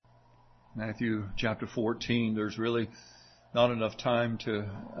Matthew chapter 14. There's really not enough time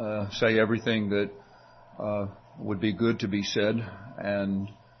to say everything that would be good to be said, and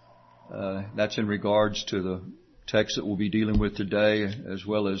that's in regards to the text that we'll be dealing with today, as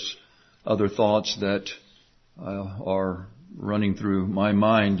well as other thoughts that are running through my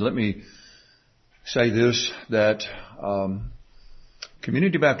mind. Let me say this, that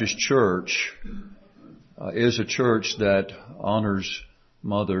Community Baptist Church is a church that honors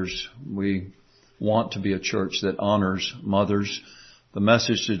mothers. We want to be a church that honors mothers. The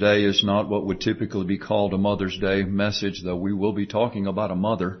message today is not what would typically be called a Mother's Day message, though we will be talking about a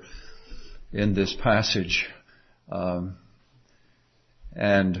mother in this passage. And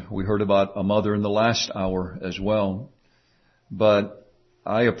we heard about a mother in the last hour as well. But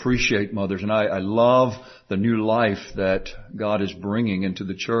I appreciate mothers, and I love the new life that God is bringing into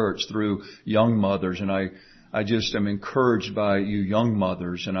the church through young mothers. And I just am encouraged by you young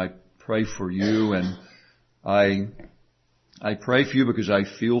mothers, and I pray for you, and I pray for you because I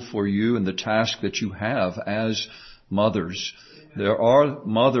feel for you and the task that you have as mothers. There are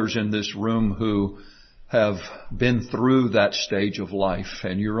mothers in this room who have been through that stage of life,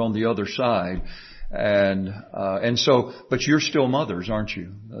 and you're on the other side. And so, but you're still mothers, aren't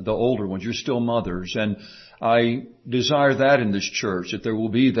you? The older ones, you're still mothers. And I desire that in this church, that there will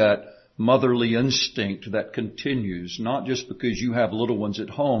be that motherly instinct that continues, not just because you have little ones at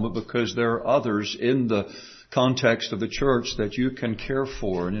home, but because there are others in the context of the church that you can care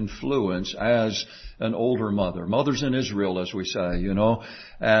for and influence as an older mother. Mothers in Israel, as we say, you know.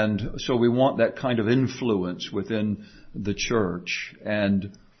 And so we want that kind of influence within the church.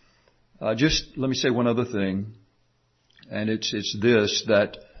 And just let me say one other thing, and it's this,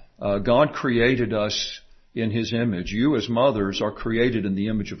 that God created us in His image. You as mothers are created in the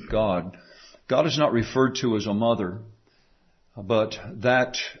image of God. God is not referred to as a mother, but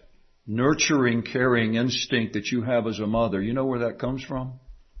that nurturing, caring instinct that you have as a mother, you know where that comes from?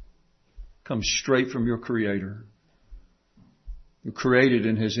 It comes straight from your Creator. You're created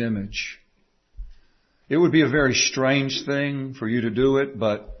in His image. It would be a very strange thing for you to do it,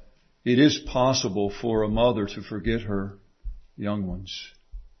 but it is possible for a mother to forget her young ones.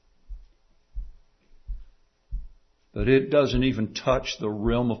 But it doesn't even touch the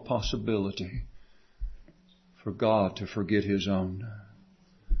realm of possibility for God to forget His own.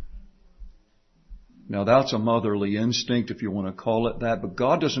 Now that's a motherly instinct, if you want to call it that, but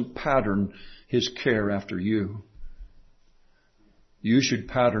God doesn't pattern His care after you. You should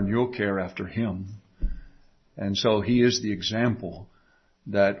pattern your care after Him. And so He is the example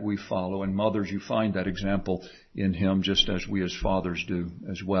that we follow. And mothers, you find that example in Him, just as we as fathers do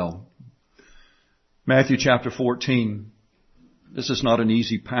as well. Matthew chapter 14. This is not an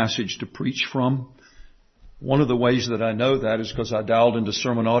easy passage to preach from. One of the ways that I know that is because I dialed into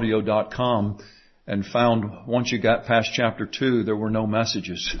sermonaudio.com and found once you got past chapter 2, there were no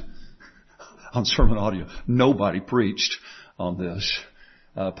messages on sermon audio. Nobody preached on this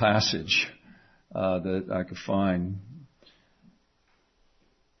passage that I could find.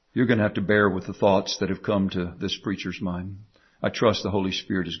 You're going to have to bear with the thoughts that have come to this preacher's mind. I trust the Holy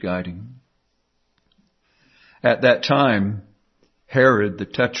Spirit is guiding. At that time, Herod the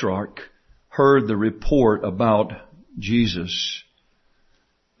Tetrarch heard the report about Jesus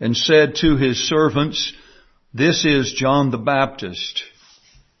and said to his servants, "This is John the Baptist.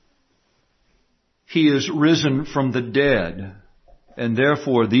 He is risen from the dead, and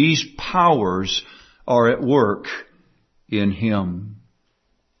therefore these powers are at work in him."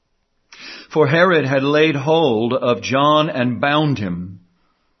 For Herod had laid hold of John and bound him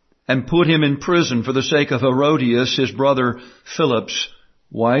and put him in prison for the sake of Herodias, his brother Philip's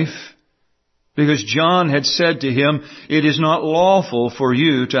wife, because John had said to him, "It is not lawful for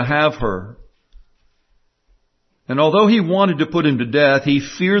you to have her." And although he wanted to put him to death, he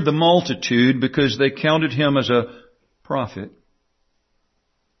feared the multitude because they counted him as a prophet.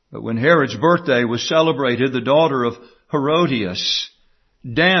 But when Herod's birthday was celebrated, the daughter of Herodias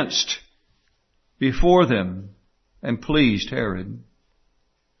danced before them and pleased Herod.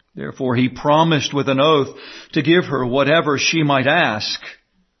 Therefore he promised with an oath to give her whatever she might ask.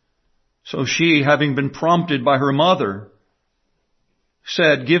 So she, having been prompted by her mother,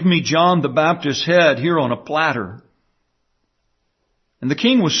 said, "Give me John the Baptist's head here on a platter." And the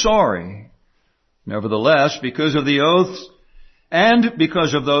king was sorry. Nevertheless, because of the oath and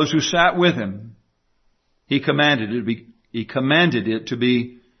because of those who sat with him, he commanded it to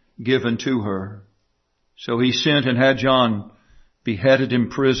be given to her. So he sent and had John beheaded in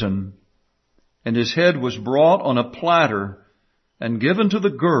prison, and his head was brought on a platter and given to the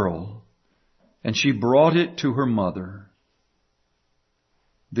girl, and she brought it to her mother.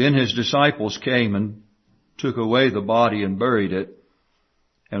 Then his disciples came and took away the body and buried it,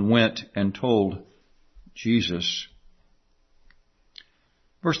 and went and told Jesus.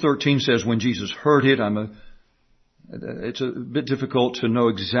 Verse 13 says, when Jesus heard it, it's a bit difficult to know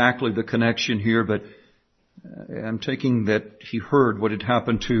exactly the connection here, but I'm taking that he heard what had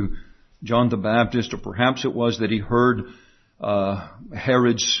happened to John the Baptist, or perhaps it was that he heard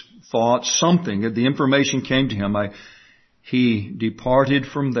Herod's thoughts, something. The information came to him. He departed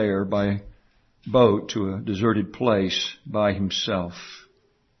from there by boat to a deserted place by himself.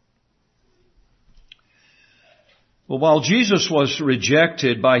 Well, while Jesus was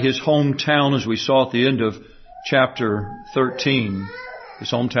rejected by his hometown, as we saw at the end of chapter 13,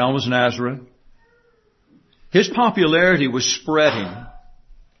 his hometown was Nazareth, his popularity was spreading,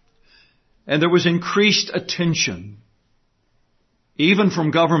 and there was increased attention, even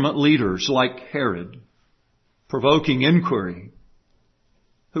from government leaders like Herod, provoking inquiry.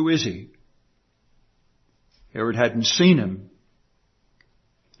 Who is he? Herod hadn't seen him.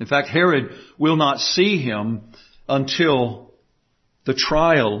 In fact, Herod will not see him until the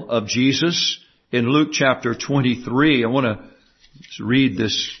trial of Jesus in Luke chapter 23. I want to read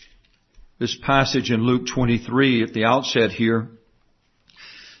this passage in Luke 23 at the outset here.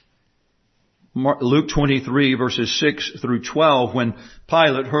 Luke 23 verses 6 through 12, when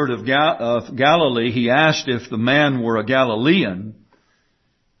Pilate heard of Galilee, he asked if the man were a Galilean.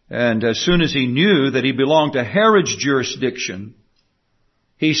 And as soon as he knew that he belonged to Herod's jurisdiction,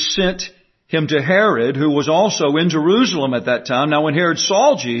 he sent him to Herod, who was also in Jerusalem at that time. Now when Herod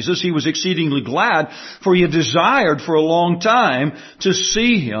saw Jesus, he was exceedingly glad, for he had desired for a long time to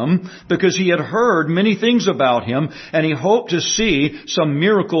see him, because he had heard many things about him, and he hoped to see some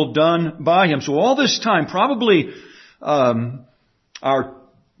miracle done by him. So all this time, probably the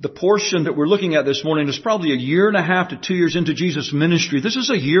portion that we're looking at this morning is probably 1.5 to 2 years into Jesus' ministry. This is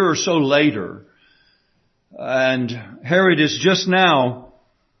a year or so later. And Herod is just now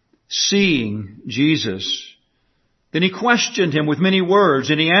seeing Jesus. Then he questioned him with many words,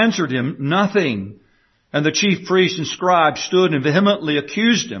 and he answered him nothing. And the chief priests and scribes stood and vehemently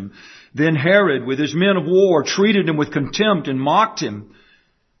accused him. Then Herod, with his men of war, treated him with contempt and mocked him,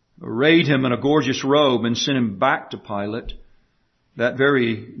 arrayed him in a gorgeous robe, and sent him back to Pilate. That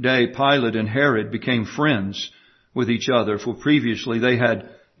very day, Pilate and Herod became friends with each other, for previously they had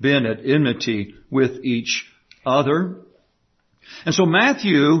been at enmity with each other. And so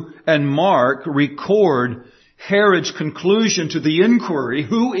Matthew and Mark record Herod's conclusion to the inquiry,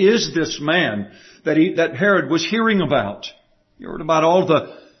 who is this man that Herod was hearing about? He heard about all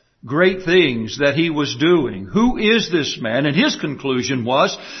the great things that he was doing. Who is this man? And his conclusion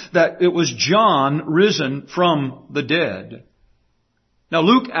was that it was John risen from the dead. Now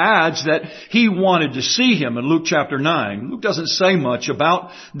Luke adds that he wanted to see him in Luke chapter 9. Luke doesn't say much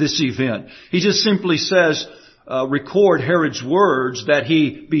about this event. He just simply says, record Herod's words that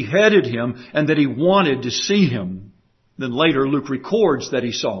he beheaded him and that he wanted to see him. Then later Luke records that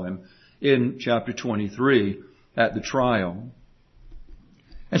he saw him in chapter 23 at the trial.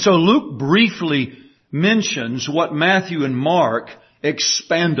 And so Luke briefly mentions what Matthew and Mark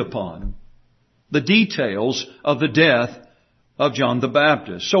expand upon, the details of the death of John the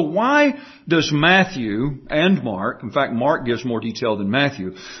Baptist. So why does Matthew and Mark, in fact Mark gives more detail than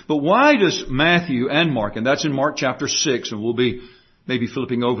Matthew, but why does Matthew and Mark, and that's in Mark chapter 6, and we'll be maybe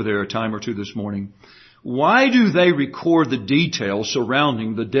flipping over there a time or two this morning, why do they record the details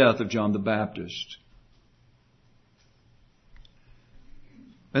surrounding the death of John the Baptist?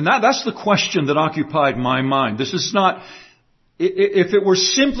 And that's the question that occupied my mind. This is not, if it were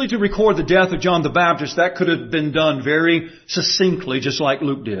simply to record the death of John the Baptist, that could have been done very succinctly, just like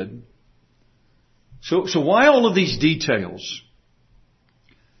Luke did. So why all of these details?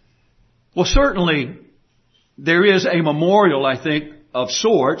 Well, certainly there is a memorial, I think, of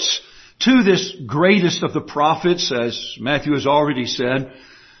sorts to this greatest of the prophets, as Matthew has already said,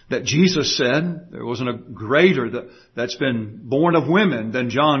 that Jesus said there wasn't a greater that's been born of women than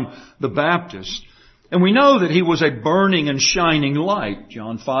John the Baptist. And we know that he was a burning and shining light.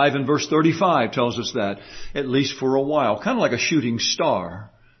 John 5 and verse 35 tells us that, at least for a while, kind of like a shooting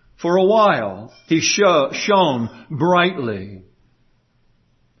star. For a while, he shone brightly.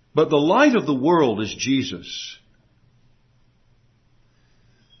 But the light of the world is Jesus.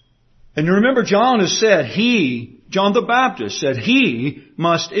 And you remember John has said, John the Baptist said, he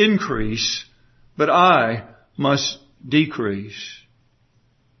must increase, but I must decrease.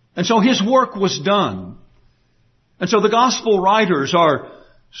 And so his work was done. And so the gospel writers are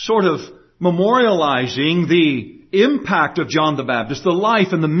sort of memorializing the impact of John the Baptist, the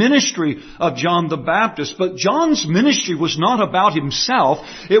life and the ministry of John the Baptist. But John's ministry was not about himself.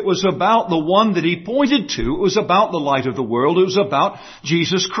 It was about the one that he pointed to. It was about the light of the world. It was about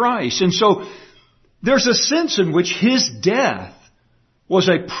Jesus Christ. And so there's a sense in which his death was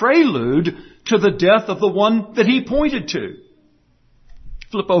a prelude to the death of the one that he pointed to.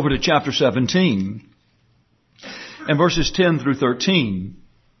 Flip over to chapter 17 and verses 10 through 13.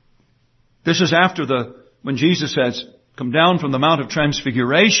 This is after when Jesus has come down from the Mount of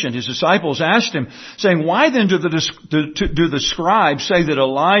Transfiguration. His disciples asked him, saying, "Why then do the scribes say that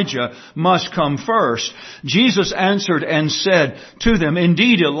Elijah must come first?" Jesus answered and said to them,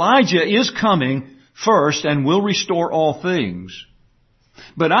 "Indeed, Elijah is coming first and will restore all things.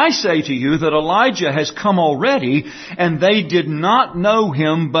 But I say to you that Elijah has come already, and they did not know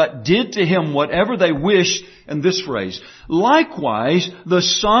him, but did to him whatever they wished." And this phrase, "Likewise, the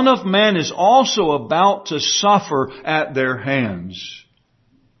Son of Man is also about to suffer at their hands."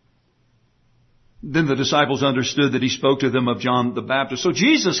 Then the disciples understood that he spoke to them of John the Baptist. So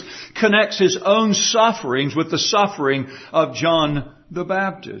Jesus connects his own sufferings with the suffering of John the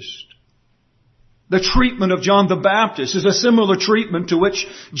Baptist. The treatment of John the Baptist is a similar treatment to which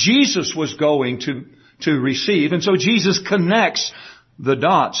Jesus was going to receive. And so Jesus connects the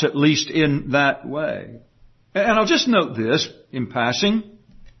dots, at least in that way. And I'll just note this in passing.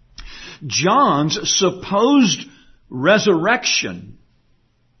 John's supposed resurrection,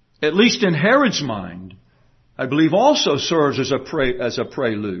 at least in Herod's mind, I believe also serves as a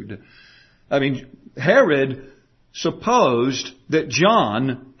prelude. I mean, Herod supposed that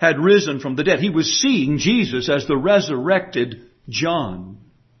John had risen from the dead. He was seeing Jesus as the resurrected John.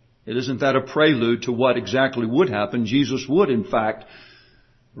 Isn't that a prelude to what exactly would happen? Jesus would, in fact,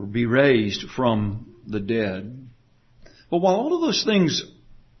 be raised from the dead. But while all of those things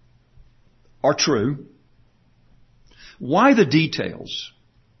are true, why the details?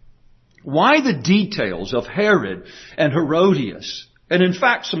 Why the details of Herod and Herodias? And in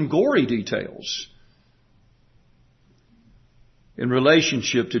fact, some gory details in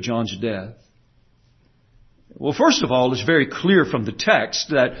relationship to John's death. Well, first of all, it's very clear from the text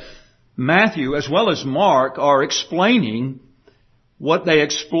that Matthew as well as Mark are explaining what they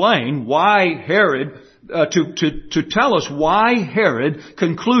explain, why Herod, to tell us why Herod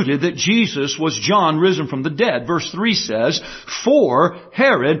concluded that Jesus was John risen from the dead. Verse 3 says, "For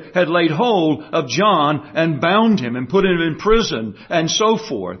Herod had laid hold of John and bound him and put him in prison," and so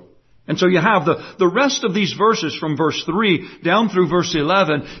forth. And so you have the rest of these verses from verse 3 down through verse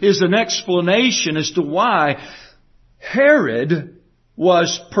 11 is an explanation as to why Herod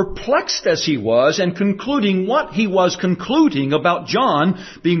was perplexed as he was and concluding what he was concluding about John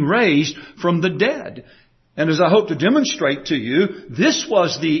being raised from the dead. And as I hope to demonstrate to you, this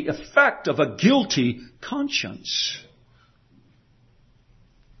was the effect of a guilty conscience.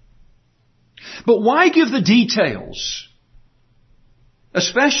 But why give the details?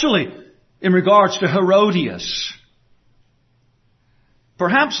 Especially in regards to Herodias.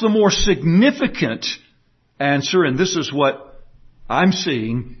 Perhaps the more significant answer, and this is what I'm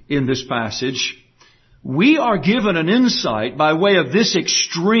seeing in this passage, we are given an insight by way of this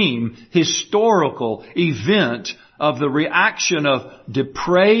extreme historical event of the reaction of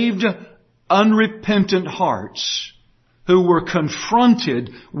depraved, unrepentant hearts who were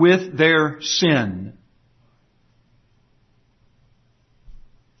confronted with their sin.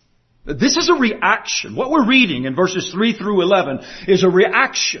 This is a reaction. What we're reading in verses 3 through 11 is a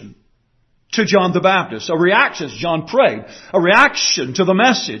reaction to John the Baptist. A reaction, as John prayed, a reaction to the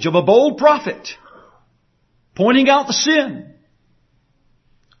message of a bold prophet pointing out the sin.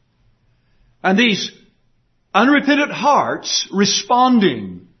 And these unrepentant hearts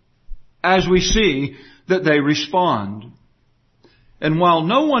responding as we see that they respond. And while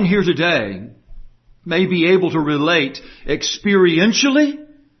no one here today may be able to relate experientially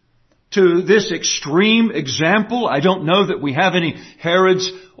to this extreme example, I don't know that we have any Herods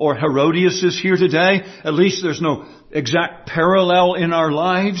or Herodiases here today. At least there's no exact parallel in our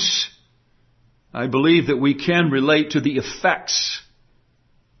lives. I believe that we can relate to the effects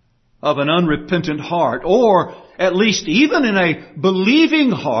of an unrepentant heart, or at least even in a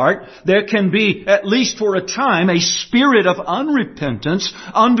believing heart, there can be, at least for a time, a spirit of unrepentance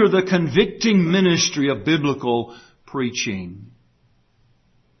under the convicting ministry of biblical preaching.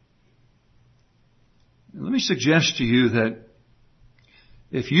 Let me suggest to you that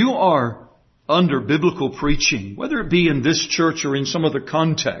if you are under biblical preaching, whether it be in this church or in some other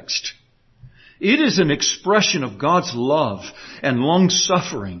context, it is an expression of God's love and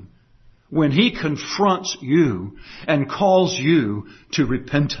long-suffering when He confronts you and calls you to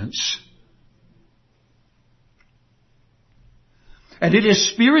repentance. And it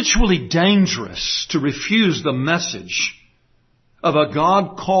is spiritually dangerous to refuse the message of a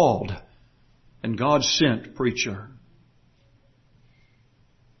God-called and God-sent preacher.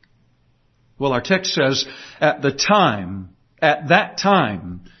 Well, our text says, at that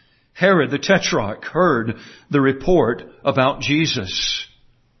time, Herod the Tetrarch heard the report about Jesus.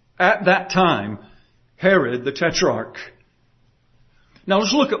 At that time, Herod the Tetrarch. Now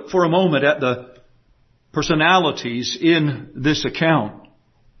let's look for a moment at the personalities in this account.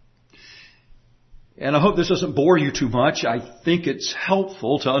 And I hope this doesn't bore you too much. I think it's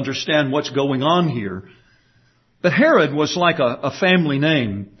helpful to understand what's going on here. But Herod was like a family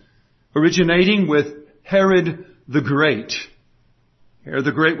name, originating with Herod the Great. Herod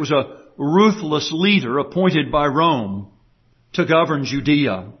the Great was a ruthless leader appointed by Rome to govern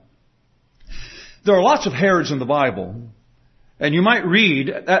Judea. There are lots of Herods in the Bible. And you might read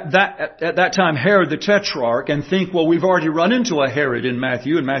at that time Herod the Tetrarch and think, well, we've already run into a Herod in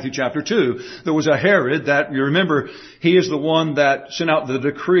Matthew chapter 2. There was a Herod that, you remember, he is the one that sent out the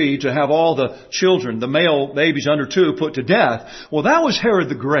decree to have all the children, the male babies under 2, put to death. Well, that was Herod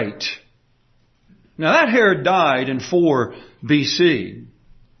the Great. Now that Herod died in 4 BC.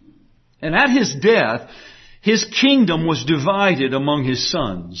 And at his death, his kingdom was divided among his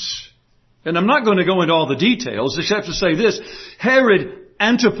sons. And I'm not going to go into all the details except to say this. Herod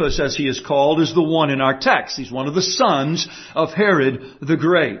Antipas, as he is called, is the one in our text. He's one of the sons of Herod the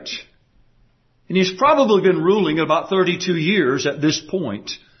Great. And he's probably been ruling about 32 years at this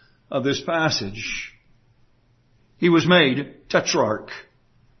point of this passage. He was made tetrarch.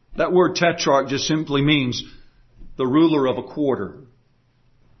 That word tetrarch just simply means the ruler of a quarter.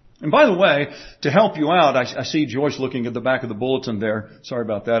 And by the way, to help you out, I see Joyce looking at the back of the bulletin there. Sorry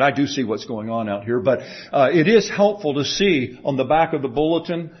about that. I do see what's going on out here. But it is helpful to see on the back of the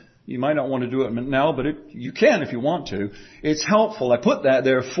bulletin. You might not want to do it now, but you can if you want to. It's helpful. I put that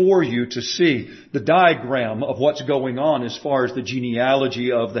there for you to see the diagram of what's going on as far as the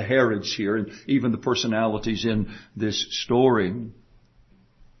genealogy of the Herods here and even the personalities in this story.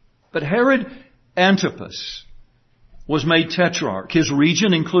 But Herod Antipas was made tetrarch. His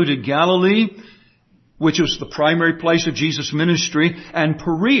region included Galilee, which was the primary place of Jesus' ministry, and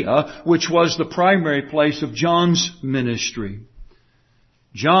Perea, which was the primary place of John's ministry.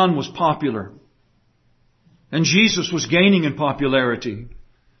 John was popular, and Jesus was gaining in popularity.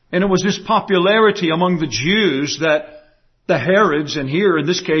 And it was this popularity among the Jews that the Herods, and here in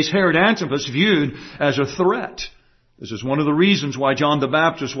this case Herod Antipas, viewed as a threat. This is one of the reasons why John the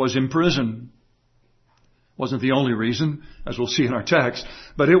Baptist was in prison. Wasn't the only reason, as we'll see in our text,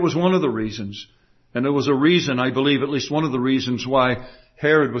 but it was one of the reasons. And it was a reason, I believe, at least one of the reasons why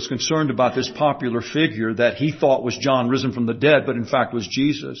Herod was concerned about this popular figure that he thought was John risen from the dead, but in fact was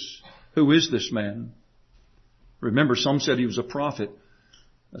Jesus. Who is this man? Remember, some said he was a prophet.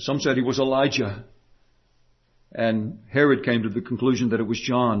 Some said he was Elijah. And Herod came to the conclusion that it was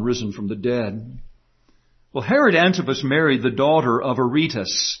John risen from the dead. Well, Herod Antipas married the daughter of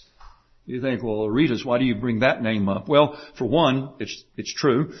Aretas. You think, well, Aretas, why do you bring that name up? Well, for one, it's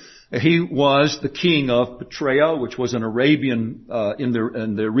true. He was the king of Petraea, which was an Arabian, in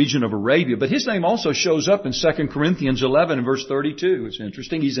the region of Arabia. But his name also shows up in 2 Corinthians 11 and verse 32. It's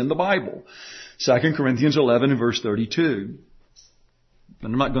interesting. He's in the Bible. 2 Corinthians 11 and verse 32.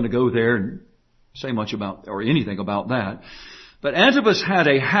 And I'm not going to go there and say much about, or anything about that. But Antipas had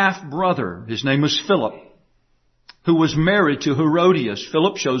a half-brother. His name was Philip, who was married to Herodias.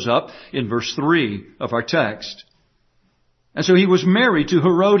 Philip shows up in verse 3 of our text. And so he was married to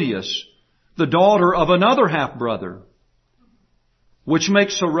Herodias, the daughter of another half-brother, which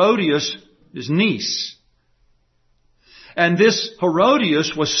makes Herodias his niece. And this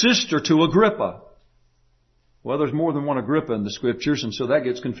Herodias was sister to Agrippa. Well, there's more than one Agrippa in the Scriptures, and so that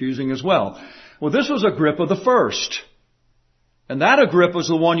gets confusing as well. Well, this was Agrippa the first. And that Agrippa is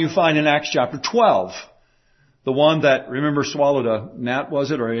the one you find in Acts chapter 12. The one that, remember, swallowed a gnat,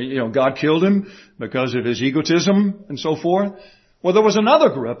 was it? Or, God killed him because of his egotism and so forth. Well, there was another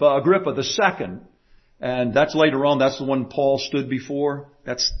Agrippa the second. And that's later on, that's the one Paul stood before.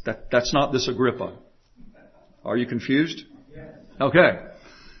 That's not this Agrippa. Are you confused? Okay.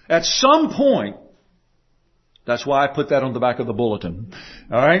 At some point, that's why I put that on the back of the bulletin.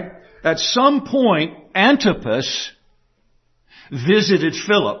 Alright? At some point, Antipas visited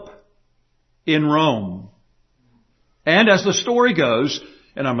Philip in Rome. And as the story goes,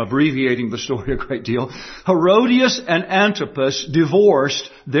 and I'm abbreviating the story a great deal, Herodias and Antipas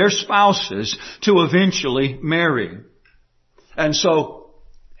divorced their spouses to eventually marry. And so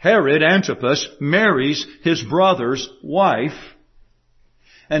Herod Antipas marries his brother's wife,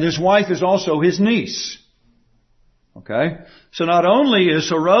 and his wife is also his niece. Okay? So not only is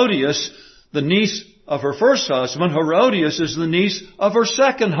Herodias the niece of her first husband, Herodias is the niece of her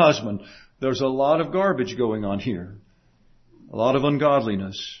second husband. There's a lot of garbage going on here. A lot of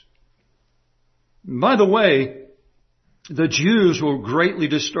ungodliness. By the way, the Jews were greatly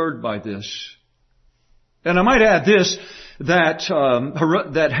disturbed by this. And I might add this, that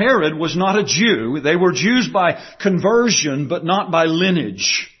Herod was not a Jew. They were Jews by conversion, but not by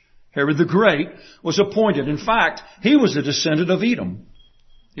lineage. Herod the Great was appointed. In fact, he was a descendant of Edom.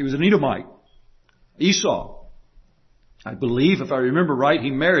 He was an Edomite. Esau. I believe, if I remember right,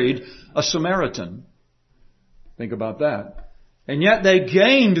 he married a Samaritan. Think about that. And yet they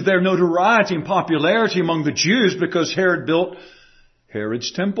gained their notoriety and popularity among the Jews because Herod built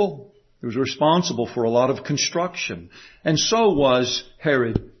Herod's temple. He was responsible for a lot of construction. And so was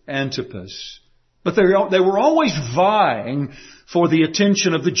Herod Antipas. But they were always vying for the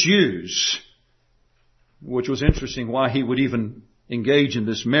attention of the Jews, which was interesting why he would even engage in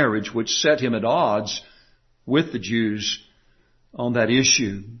this marriage, which set him at odds with the Jews on that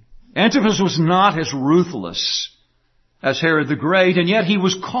issue. Antipas was not as ruthless as Herod the Great, and yet he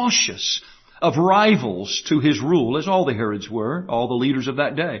was cautious of rivals to his rule, as all the Herods were, all the leaders of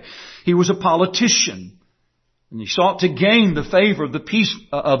that day. He was a politician, and he sought to gain the favor of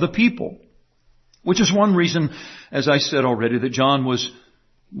the people, which is one reason, as I said already, that John was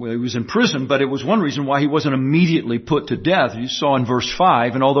in prison, but it was one reason why he wasn't immediately put to death. You saw in verse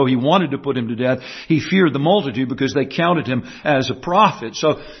 5, and although he wanted to put him to death, he feared the multitude because they counted him as a prophet.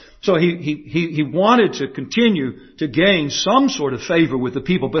 So he wanted to continue to gain some sort of favor with the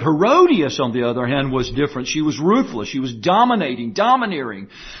people. But Herodias, on the other hand, was different. She was ruthless. She was domineering.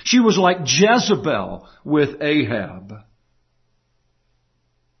 She was like Jezebel with Ahab.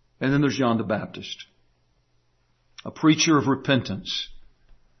 And then there's John the Baptist, a preacher of repentance.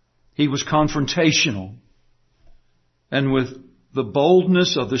 He was confrontational. And with the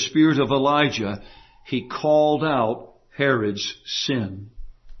boldness of the spirit of Elijah, he called out Herod's sin.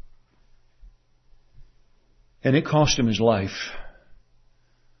 And it cost him his life.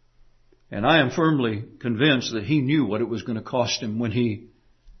 And I am firmly convinced that he knew what it was going to cost him when he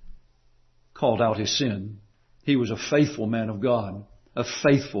called out his sin. He was a faithful man of God, a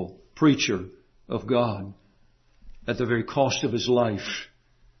faithful preacher of God. At the very cost of his life,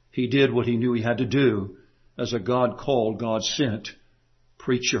 he did what he knew he had to do as a God-called, God-sent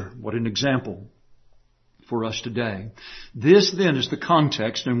preacher. What an example for us today. This then is the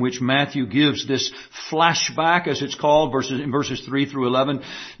context in which Matthew gives this flashback, as it's called, in verses 3 through 11,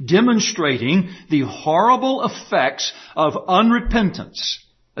 demonstrating the horrible effects of unrepentance,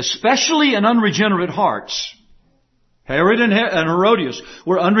 especially in unregenerate hearts. Herod and Herodias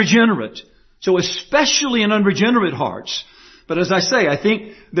were unregenerate, so especially in unregenerate hearts. But as I say, I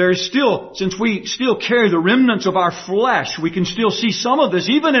think there is still, since we still carry the remnants of our flesh, we can still see some of this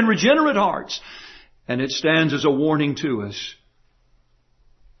even in regenerate hearts. And it stands as a warning to us.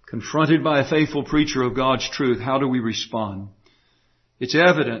 Confronted by a faithful preacher of God's truth, how do we respond? It's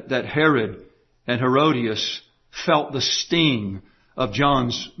evident that Herod and Herodias felt the sting of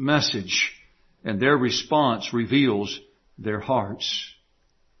John's message, and their response reveals their hearts.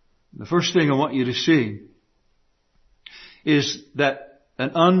 The first thing I want you to see is that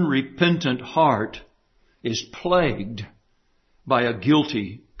an unrepentant heart is plagued by a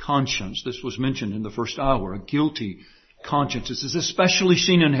guilty conscience. This was mentioned in the first hour, a guilty conscience. This is especially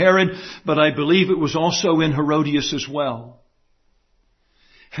seen in Herod, but I believe it was also in Herodias as well.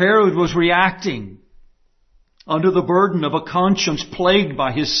 Herod was reacting under the burden of a conscience plagued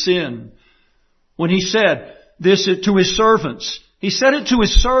by his sin. When he said this to his servants, he said it to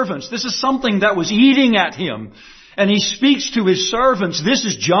his servants. This is something that was eating at him. And he speaks to his servants. This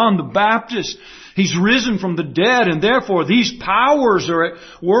is John the Baptist. He's risen from the dead, and therefore these powers are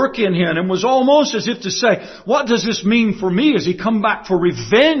at work in him. And was almost as if to say, what does this mean for me? Has he come back for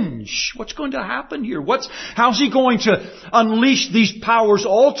revenge? What's going to happen here? How's he going to unleash these powers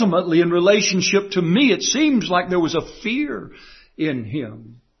ultimately in relationship to me? It seems like there was a fear in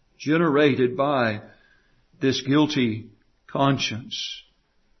him generated by this guilty conscience.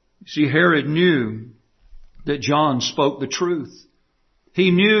 You see, Herod knew that John spoke the truth. He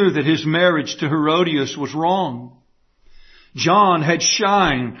knew that his marriage to Herodias was wrong. John had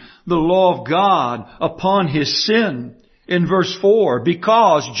shined the law of God upon his sin in verse 4,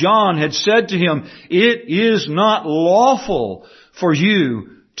 because John had said to him, it is not lawful for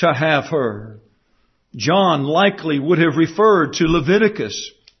you to have her. John likely would have referred to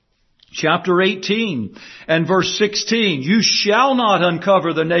Leviticus chapter 18 and verse 16. You shall not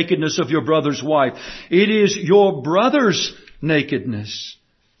uncover the nakedness of your brother's wife. It is your brother's nakedness.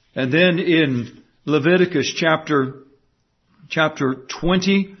 And then in Leviticus chapter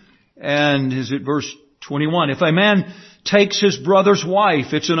 20, and is it verse 21? If a man takes his brother's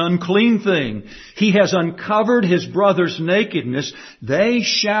wife, it's an unclean thing. He has uncovered his brother's nakedness. They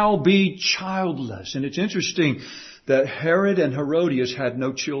shall be childless. And it's interesting that Herod and Herodias had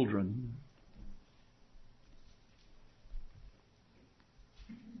no children.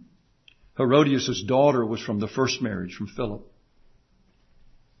 Herodias' daughter was from the first marriage, from Philip.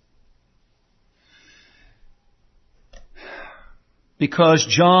 Because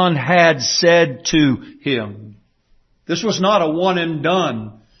John had said to him. This was not a one and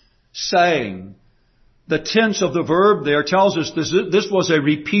done saying. The tense of the verb there tells us this was a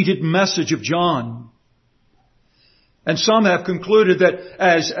repeated message of John. And some have concluded that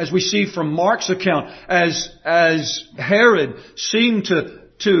as we see from Mark's account, as Herod seemed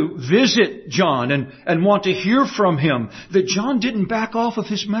to visit John and want to hear from him, that John didn't back off of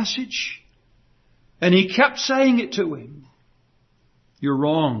his message. And he kept saying it to him. You're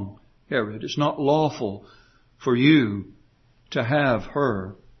wrong, Herod. It's not lawful for you to have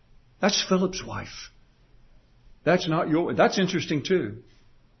her. That's Philip's wife. That's not your. That's interesting too.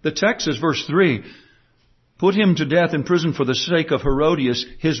 The text says, verse 3, put him to death in prison for the sake of Herodias,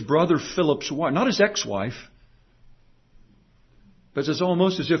 his brother Philip's wife. Not his ex-wife. But it's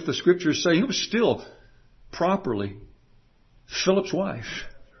almost as if the Scriptures say he was still properly Philip's wife.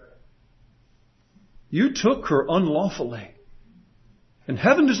 You took her unlawfully. And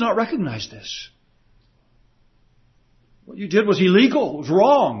heaven does not recognize this. What you did was illegal. It was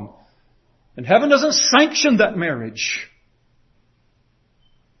wrong. And heaven doesn't sanction that marriage.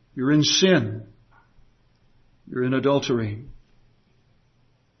 You're in sin. You're in adultery.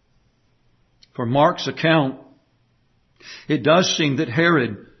 For Mark's account, it does seem that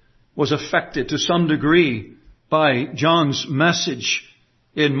Herod was affected to some degree by John's message.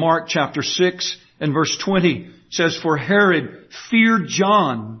 In Mark chapter 6 and verse 20, it says, for Herod feared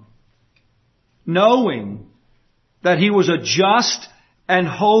John, knowing that he was a just and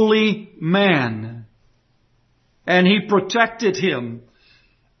holy man. And he protected him.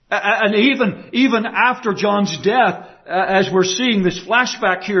 And even after John's death, as we're seeing this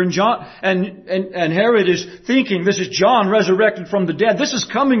flashback here in John, and Herod is thinking, this is John resurrected from the dead. This is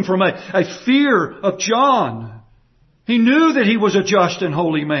coming from a fear of John. He knew that he was a just and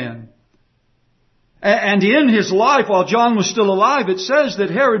holy man. And in his life, while John was still alive, it says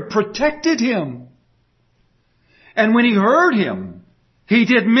that Herod protected him. And when he heard him, he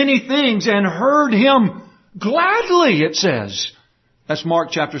did many things and heard him gladly, it says. That's Mark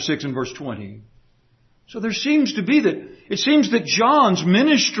chapter 6 and verse 20. So there seems to be it seems that John's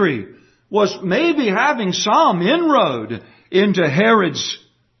ministry was maybe having some inroad into Herod's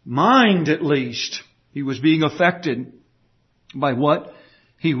mind at least. He was being affected by what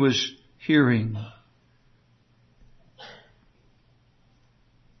he was hearing.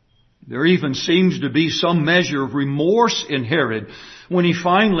 There even seems to be some measure of remorse in Herod when he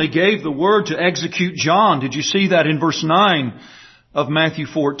finally gave the word to execute John. Did you see that in verse 9 of Matthew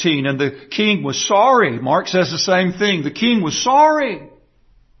 14? And the king was sorry. Mark says the same thing. The king was sorry.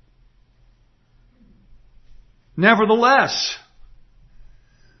 Nevertheless,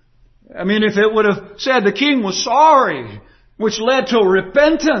 if it would have said the king was sorry, which led to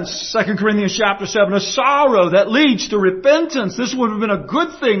repentance, 2 Corinthians chapter 7, a sorrow that leads to repentance. This would have been a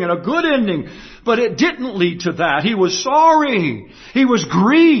good thing and a good ending. But it didn't lead to that. He was sorry. He was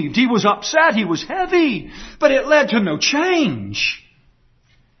grieved. He was upset. He was heavy. But it led to no change.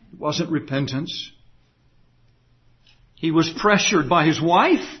 It wasn't repentance. He was pressured by his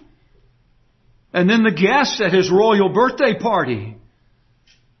wife. And then the guests at his royal birthday party.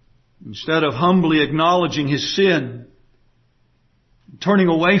 Instead of humbly acknowledging his sin, turning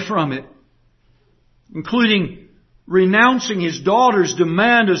away from it, including renouncing his daughter's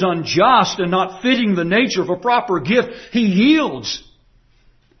demand as unjust and not fitting the nature of a proper gift, he yields.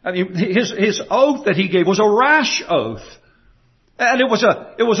 His oath that he gave was a rash oath. And it was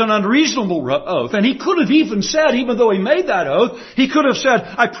an unreasonable oath. And he could have even said, even though he made that oath, he could have said,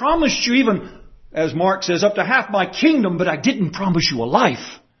 I promised you even, as Mark says, up to half my kingdom, but I didn't promise you a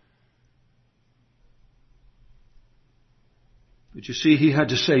life. But you see, he had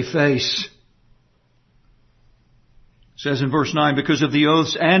to save face. It says in verse 9, because of the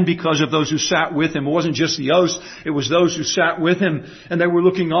oaths and because of those who sat with him. It wasn't just the oaths, it was those who sat with him, and they were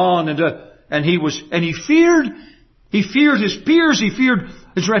looking on, and he feared his peers, he feared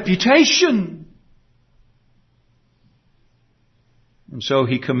his reputation. And so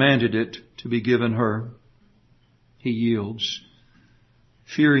he commanded it to be given her. He yields,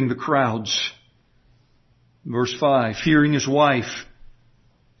 fearing the crowds. Verse 5, fearing his wife.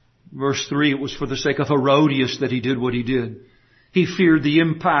 Verse 3, it was for the sake of Herodias that he did what he did. He feared the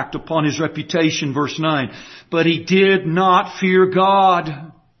impact upon his reputation, verse 9. But he did not fear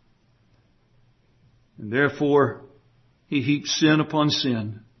God. And therefore, he heaped sin upon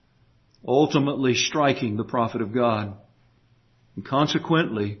sin, ultimately striking the prophet of God. And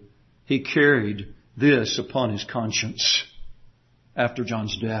consequently, he carried this upon his conscience after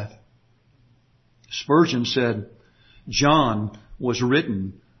John's death. Spurgeon said, John was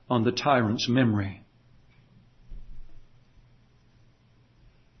written on the tyrant's memory.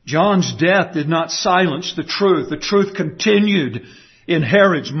 John's death did not silence the truth. The truth continued in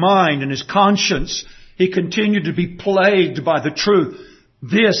Herod's mind and his conscience. He continued to be plagued by the truth.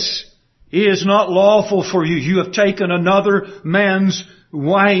 This is not lawful for you. You have taken another man's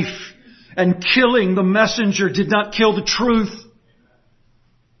wife. And killing the messenger did not kill the truth.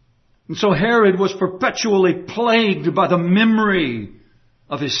 And so Herod was perpetually plagued by the memory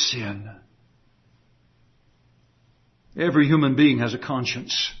of his sin. Every human being has a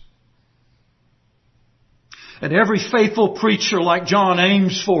conscience. And every faithful preacher like John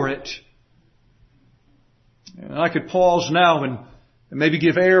aims for it. And I could pause now and maybe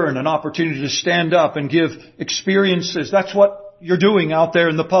give Aaron an opportunity to stand up and give experiences. That's what you're doing out there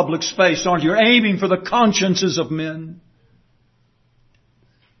in the public space, aren't you? You're aiming for the consciences of men.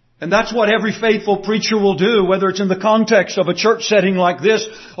 And that's what every faithful preacher will do, whether it's in the context of a church setting like this,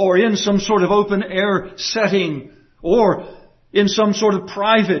 or in some sort of open air setting, or in some sort of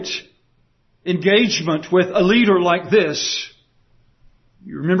private engagement with a leader like this.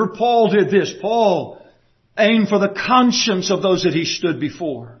 You remember Paul did this. Paul aimed for the conscience of those that he stood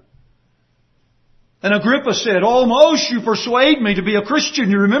before. And Agrippa said, almost you persuade me to be a Christian.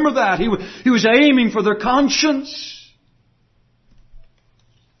 You remember that? He was aiming for their conscience.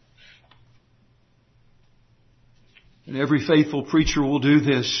 And every faithful preacher will do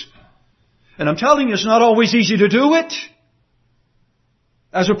this. And I'm telling you, it's not always easy to do it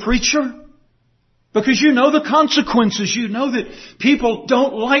as a preacher. Because you know the consequences. You know that people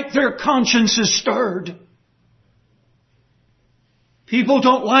don't like their consciences stirred. People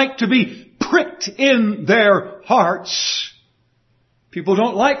don't like to be pricked in their hearts. People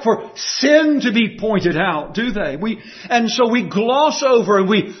don't like for sin to be pointed out, do they? And so we gloss over and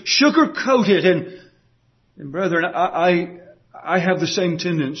we sugarcoat it. And brethren, I have the same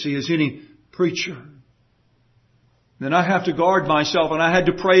tendency as any preacher. Then I have to guard myself, and I had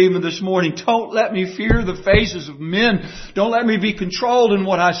to pray even this morning, don't let me fear the faces of men. Don't let me be controlled in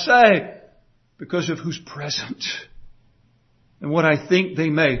what I say because of who's present. And what I think they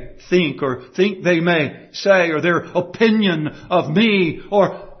may think or think they may say or their opinion of me,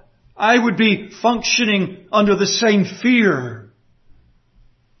 or I would be functioning under the same fear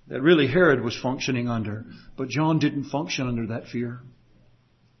that really Herod was functioning under. But John didn't function under that fear.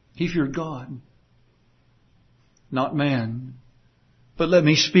 He feared God, not man. But let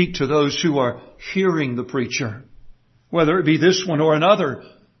me speak to those who are hearing the preacher, whether it be this one or another,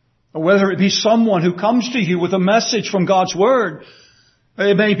 or whether it be someone who comes to you with a message from God's Word.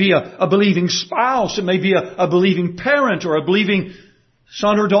 It may be a believing spouse. It may be a believing parent or a believing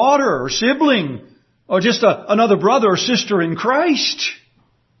son or daughter or sibling or just another brother or sister in Christ.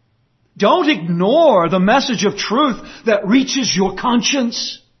 Don't ignore the message of truth that reaches your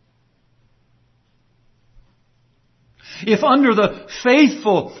conscience. If under the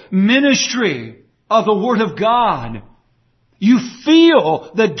faithful ministry of the Word of God, you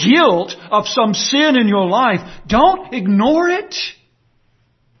feel the guilt of some sin in your life, don't ignore it.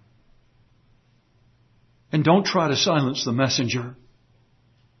 And don't try to silence the messenger.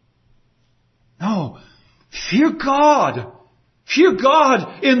 No, fear God. Fear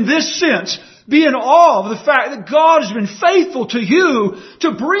God in this sense. Be in awe of the fact that God has been faithful to you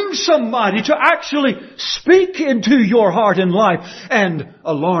to bring somebody to actually speak into your heart and life and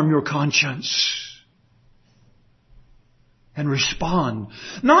alarm your conscience. And respond,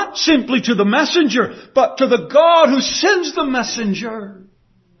 not simply to the messenger, but to the God who sends the messenger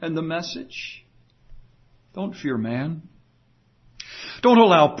and the message. Don't fear man. Don't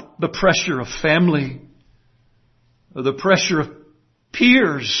allow the pressure of family or the pressure of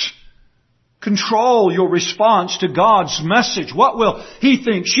peers control your response to God's message. What will he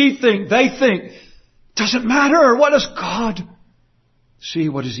think, she think, they think? Doesn't matter. What does God see?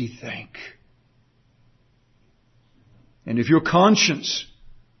 What does he think? And if your conscience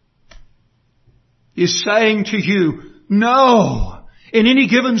is saying to you, no, in any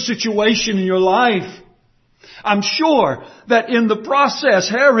given situation in your life, I'm sure that in the process,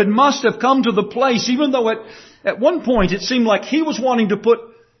 Herod must have come to the place, even though at one point it seemed like he was wanting to put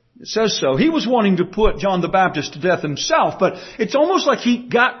It says so. He was wanting to put John the Baptist to death himself, but it's almost like he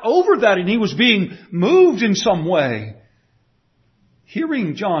got over that and he was being moved in some way.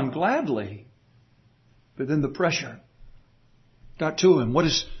 Hearing John gladly. But then the pressure got to him.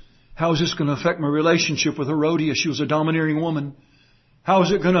 How is this going to affect my relationship with Herodias? She was a domineering woman. How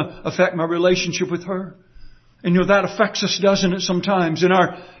is it going to affect my relationship with her? And that affects us, doesn't it, sometimes in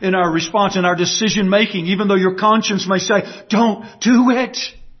our response, in our decision making, even though your conscience may say, don't do it.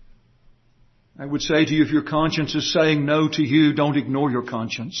 I would say to you, if your conscience is saying no to you, don't ignore your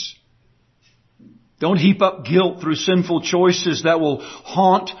conscience. Don't heap up guilt through sinful choices that will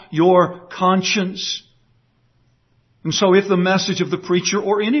haunt your conscience. And so if the message of the preacher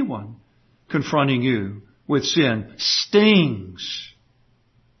or anyone confronting you with sin stings,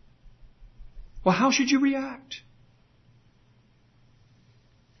 well, how should you react?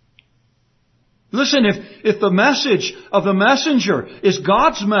 Listen, if the message of the messenger is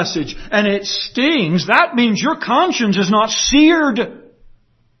God's message and it stings, that means your conscience is not seared.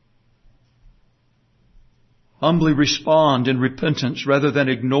 Humbly respond in repentance rather than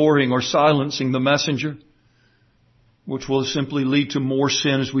ignoring or silencing the messenger, which will simply lead to more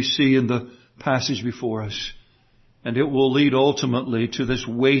sin as we see in the passage before us. And it will lead ultimately to this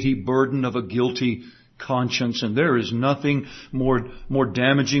weighty burden of a guilty conscience. And there is nothing more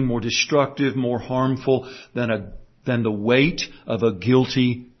damaging, more destructive, more harmful than the weight of a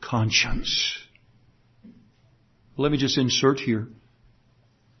guilty conscience. Let me just insert here.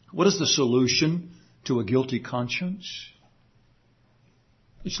 What is the solution to a guilty conscience?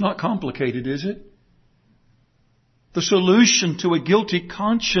 It's not complicated, is it? The solution to a guilty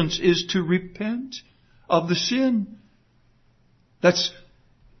conscience is to repent of the sin that's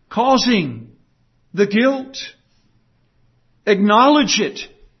causing the guilt. Acknowledge it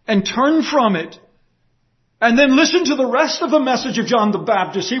and turn from it. And then listen to the rest of the message of John the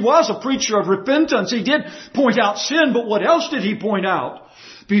Baptist. He was a preacher of repentance. He did point out sin, but what else did he point out?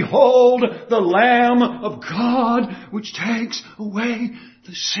 Behold the Lamb of God which takes away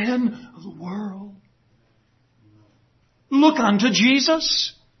the sin of the world. Look unto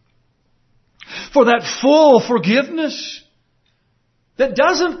Jesus for that full forgiveness that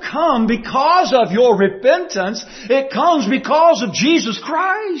doesn't come because of your repentance. It comes because of Jesus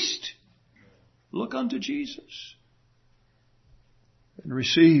Christ. Look unto Jesus and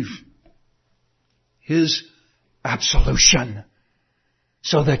receive His absolution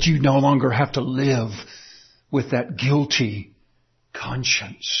so that you no longer have to live with that guilty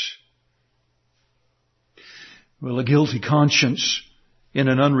conscience. Well, a guilty conscience in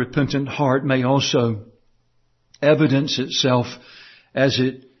an unrepentant heart may also evidence itself as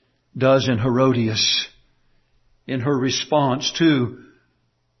it does in Herodias, in her response to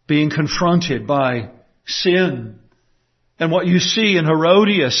being confronted by sin. And what you see in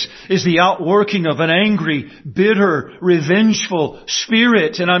Herodias is the outworking of an angry, bitter, revengeful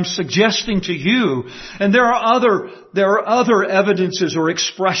spirit. And I'm suggesting to you, and there are other evidences or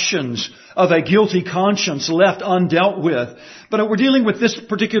expressions of a guilty conscience left undealt with. But we're dealing with this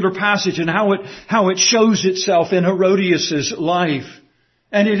particular passage and how it shows itself in Herodias' life.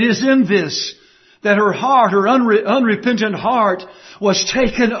 And it is in this that her heart, her unrepentant heart, was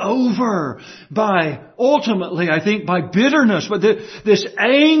taken over by, ultimately, I think, by bitterness, but this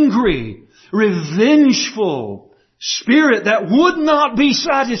angry, revengeful spirit that would not be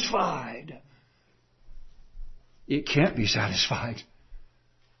satisfied. It can't be satisfied.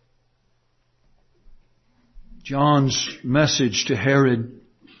 John's message to Herod,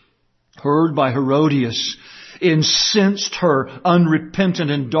 heard by Herodias, incensed her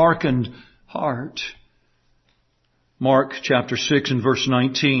unrepentant and darkened heart. Mark chapter 6 and verse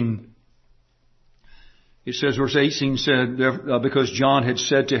 19. It says, verse 18 said, because John had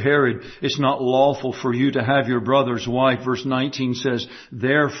said to Herod, it's not lawful for you to have your brother's wife. Verse 19 says,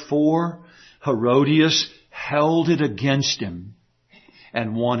 therefore Herodias held it against him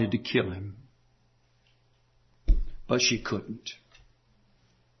and wanted to kill him. But she couldn't.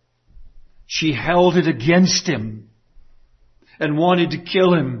 She held it against him and wanted to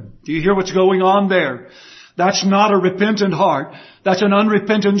kill him. Do you hear what's going on there? That's not a repentant heart. That's an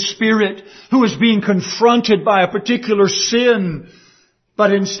unrepentant spirit who is being confronted by a particular sin.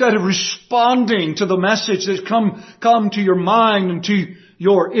 But instead of responding to the message that's come to your mind and to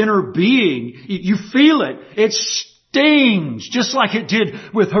your inner being, you feel it. It stings, just like it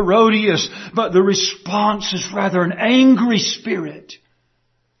did with Herodias. But the response is rather an angry spirit,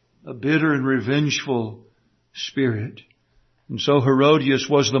 a bitter and revengeful spirit. And so Herodias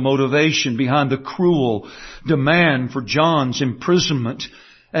was the motivation behind the cruel demand for John's imprisonment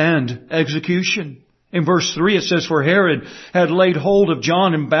and execution. In verse 3 it says, "For Herod had laid hold of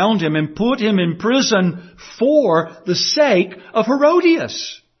John and bound him and put him in prison for the sake of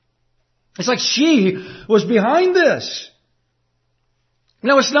Herodias." It's like she was behind this.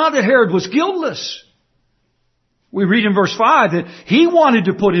 Now it's not that Herod was guiltless. We read in verse 5 that he wanted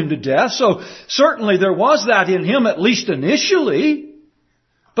to put him to death, so certainly there was that in him, at least initially.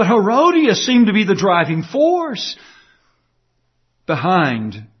 But Herodias seemed to be the driving force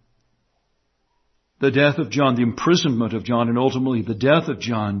behind the death of John, the imprisonment of John, and ultimately the death of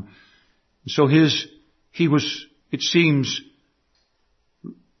John. So he was, it seems,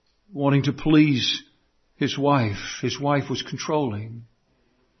 wanting to please his wife. His wife was controlling.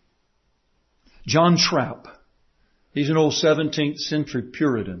 John Trapp, he's an old 17th century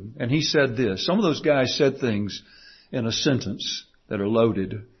Puritan, and he said this. Some of those guys said things in a sentence that are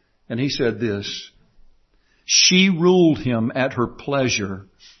loaded. And he said this: "She ruled him at her pleasure,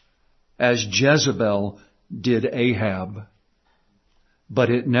 as Jezebel did Ahab. But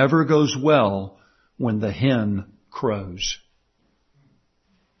it never goes well when the hen crows."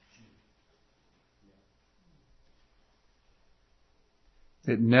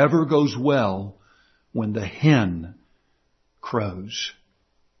 It never goes well when the hen crows.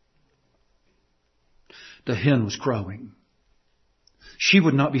 The hen was crowing. She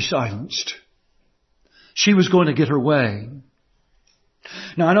would not be silenced. She was going to get her way.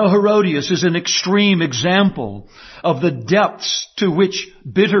 Now I know Herodias is an extreme example of the depths to which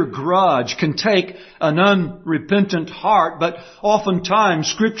bitter grudge can take an unrepentant heart, but oftentimes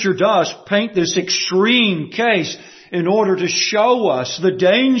Scripture does paint this extreme case in order to show us the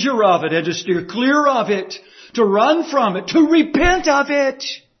danger of it and to steer clear of it, to run from it, to repent of it,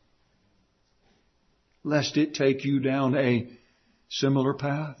 lest it take you down a similar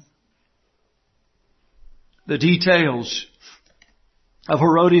path. The details of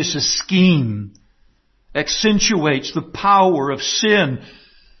Herodias' scheme accentuates the power of sin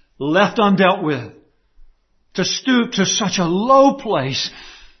left undealt with, to stoop to such a low place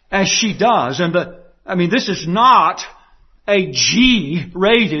as she does. And this is not a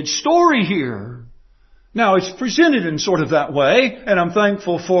G-rated story here. Now, it's presented in sort of that way, and I'm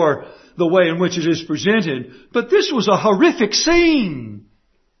thankful for the way in which it is presented, but this was a horrific scene.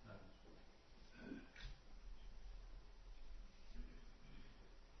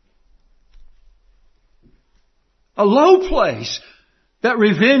 A low place that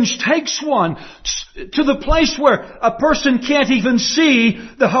revenge takes one to the place where a person can't even see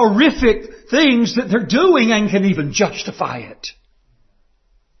the horrific things that they're doing and can even justify it.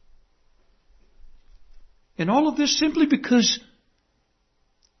 And all of this simply because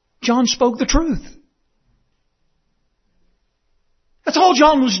John spoke the truth. That's all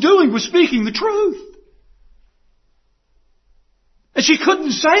John was doing, was speaking the truth. And she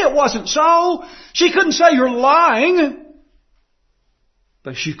couldn't say it wasn't so. She couldn't say you're lying.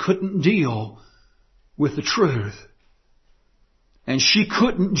 But she couldn't deal with the truth. And she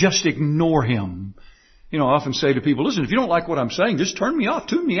couldn't just ignore him. I often say to people, listen, if you don't like what I'm saying, just turn me off,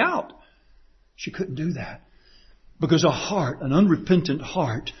 tune me out. She couldn't do that. Because a heart, an unrepentant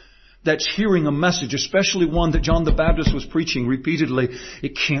heart, that's hearing a message, especially one that John the Baptist was preaching repeatedly,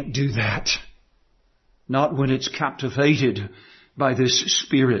 it can't do that. Not when it's captivated by this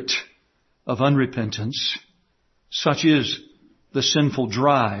spirit of unrepentance. Such is the sinful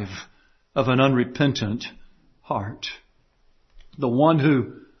drive of an unrepentant heart. The one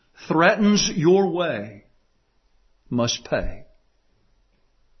who threatens your way must pay.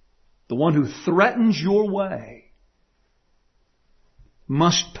 The one who threatens your way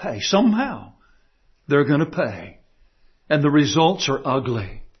must pay. Somehow they're going to pay. And the results are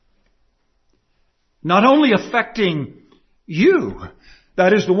ugly. Not only affecting you,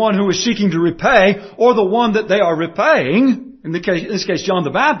 that is the one who is seeking to repay, or the one that they are repaying, in this case John the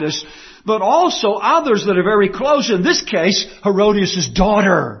Baptist, but also others that are very close. In this case, Herodias'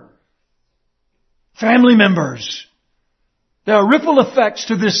 daughter, family members. There are ripple effects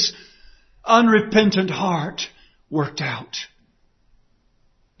to this unrepentant heart worked out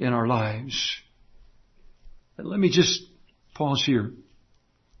in our lives. And let me just pause here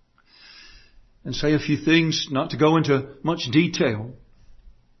and say a few things, not to go into much detail.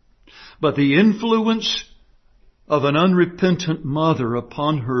 But the influence of an unrepentant mother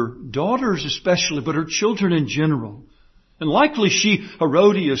upon her daughters especially, but her children in general. And likely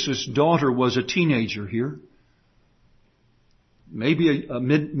Herodias' daughter was a teenager here. Maybe a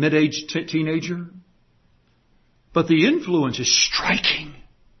mid-aged teenager. But the influence is striking.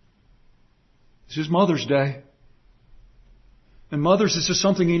 This is Mother's Day. And mothers, this is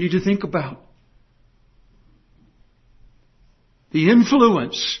something you need to think about. The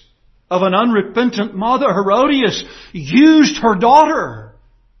influence of an unrepentant mother, Herodias used her daughter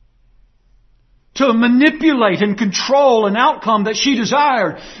to manipulate and control an outcome that she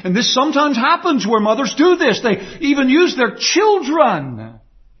desired. And this sometimes happens where mothers do this. They even use their children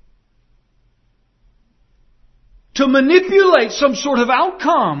to manipulate some sort of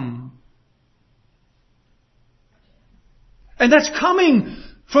outcome. And that's coming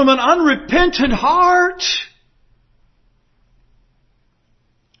from an unrepentant heart.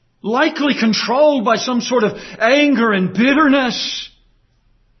 Likely controlled by some sort of anger and bitterness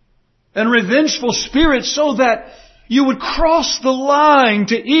and revengeful spirit, so that you would cross the line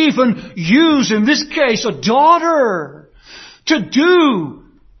to even use, in this case, a daughter to do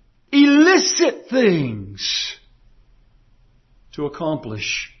illicit things to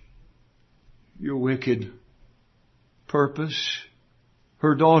accomplish your wicked purpose.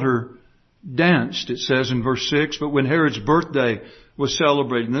 Her daughter danced, it says in verse 6, but when Herod's birthday was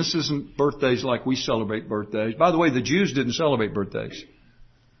celebrated, and this isn't birthdays like we celebrate birthdays. By the way, the Jews didn't celebrate birthdays.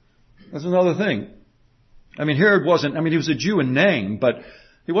 That's another thing. I mean, Herod wasn't, he was a Jew in name, but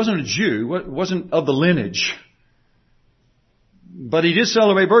he wasn't a Jew. He wasn't of the lineage. But he did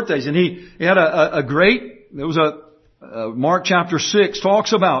celebrate birthdays, and he had a great, there was Mark chapter 6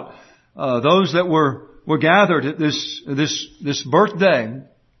 talks about those that were gathered at this birthday.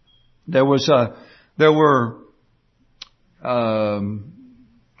 There were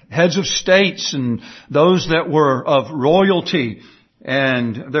heads of states and those that were of royalty.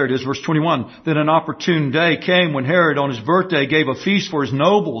 And there it is, verse 21. Then an opportune day came when Herod on his birthday gave a feast for his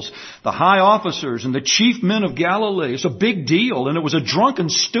nobles, the high officers, and the chief men of Galilee. It's a big deal, and it was a drunken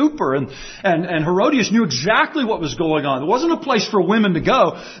stupor. And Herodias knew exactly what was going on. There wasn't a place for women to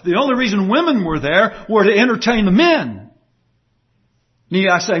go. The only reason women were there were to entertain the men. Need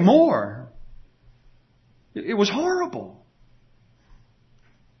I say more? It was horrible.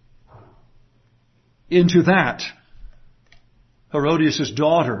 Into that, Herodias'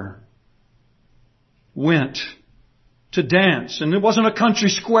 daughter went to dance. And it wasn't a country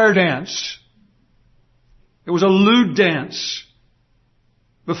square dance. It was a lewd dance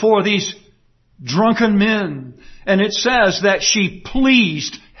before these drunken men. And it says that she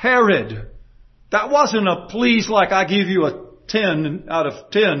pleased Herod. That wasn't a please like I give you a 10 out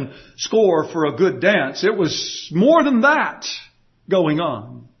of 10 score for a good dance. It was more than that going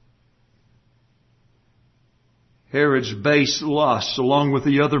on. Herod's base lusts, along with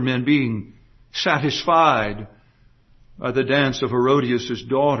the other men, being satisfied by the dance of Herodias'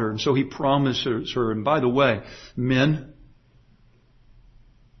 daughter. And so he promises her. And by the way, men,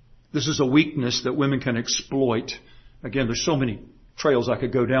 this is a weakness that women can exploit. Again, there's so many trails I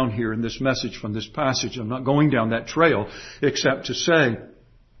could go down here in this message from this passage. I'm not going down that trail except to say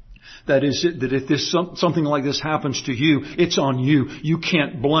that if something like this happens to you, it's on you. You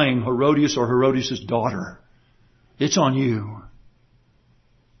can't blame Herodias or Herodias' daughter. It's on you.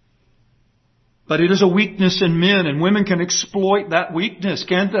 But it is a weakness in men, and women can exploit that weakness,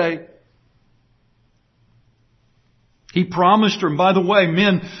 can't they? He promised her, and by the way,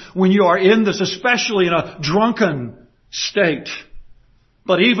 men, when you are in this, especially in a drunken state,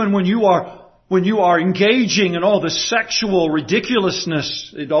 but even when you are engaging in all the sexual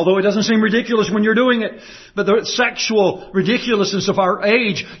ridiculousness, although it doesn't seem ridiculous when you're doing it, but the sexual ridiculousness of our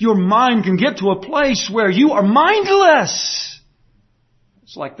age, your mind can get to a place where you are mindless.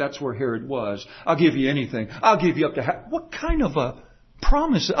 It's like that's where Herod was. I'll give you anything. I'll give you up to half. What kind of a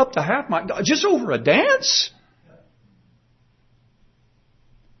promise? Up to half my, just over a dance?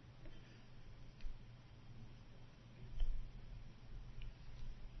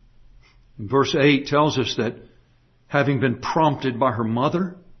 And verse 8 tells us that having been prompted by her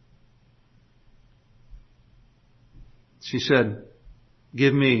mother, she said,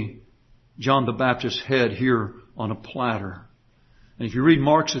 give me John the Baptist's head here on a platter. And if you read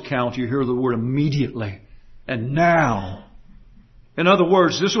Mark's account, you hear the word immediately and now. In other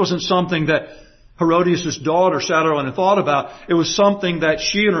words, this wasn't something that Herodias' daughter sat around and thought about. It was something that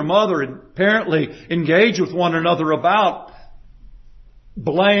she and her mother had apparently engaged with one another about.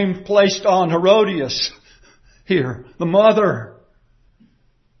 Blame placed on Herodias here, the mother,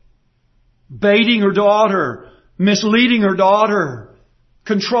 baiting her daughter, misleading her daughter,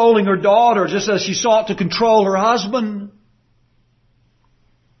 controlling her daughter just as she sought to control her husband.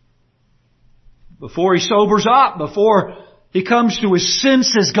 Before he sobers up, before he comes to his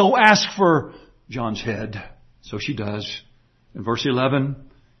senses, go ask for John's head. So she does. In verse 11,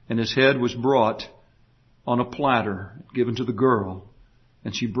 and his head was brought on a platter, given to the girl.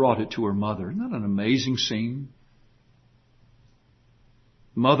 And she brought it to her mother. Isn't that an amazing scene?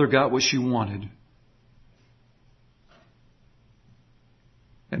 Mother got what she wanted.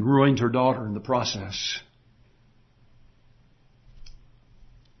 and ruined her daughter in the process.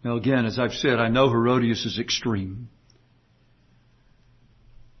 Now again, as I've said, I know Herodias is extreme.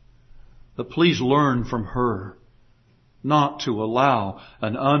 But please learn from her not to allow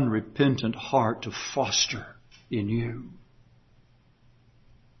an unrepentant heart to foster in you.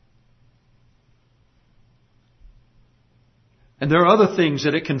 And there are other things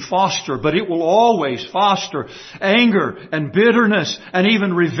that it can foster, but it will always foster anger and bitterness and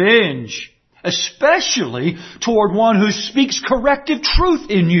even revenge, especially toward one who speaks corrective truth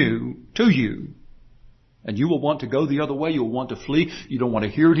to you. And you will want to go the other way. You'll want to flee. You don't want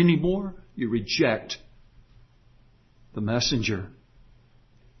to hear it anymore. You reject the messenger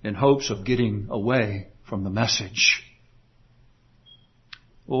in hopes of getting away from the message.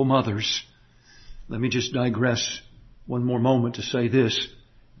 Oh, mothers, let me just digress one more moment to say this.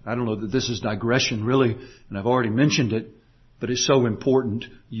 I don't know that this is digression really, and I've already mentioned it, but it's so important.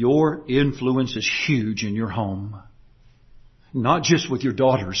 Your influence is huge in your home. Not just with your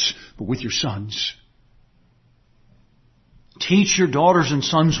daughters, but with your sons. Teach your daughters and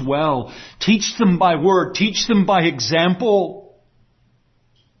sons well. Teach them by word. Teach them by example.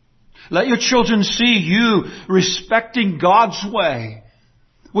 Let your children see you respecting God's way,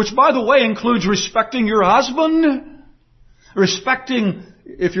 which, by the way, includes respecting your husband, respecting,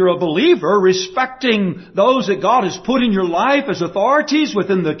 if you're a believer, respecting those that God has put in your life as authorities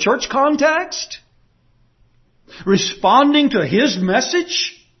within the church context, responding to His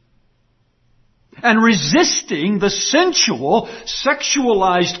message, and resisting the sensual,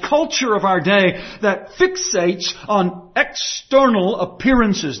 sexualized culture of our day that fixates on external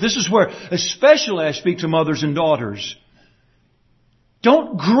appearances. This is where especially I speak to mothers and daughters.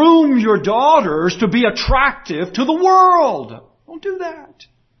 Don't groom your daughters to be attractive to the world. Don't do that.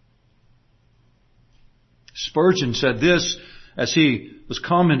 Spurgeon said this as he was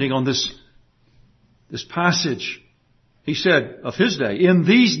commenting on this passage. He said of his day, in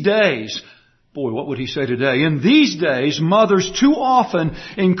these days, boy, what would he say today? In these days, mothers too often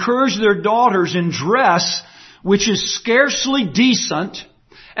encourage their daughters in dress which is scarcely decent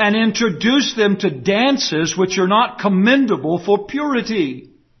and introduce them to dances which are not commendable for purity.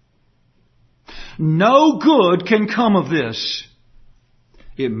 No good can come of this.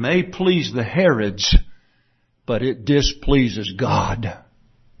 It may please the Herods, but it displeases God.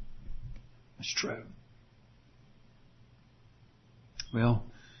 That's true. Well,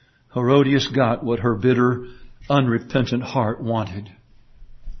 Herodias got what her bitter, unrepentant heart wanted.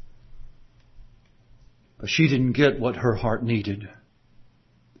 But she didn't get what her heart needed.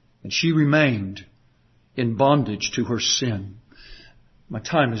 And she remained in bondage to her sin. My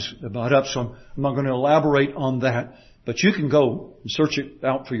time is about up, so I'm not going to elaborate on that. But you can go and search it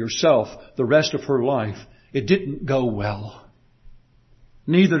out for yourself. The rest of her life, it didn't go well.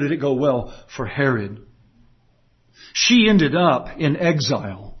 Neither did it go well for Herod. She ended up in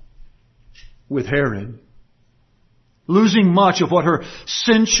exile with Herod, losing much of what her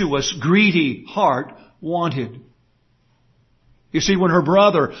sensuous, greedy heart wanted. You see, when her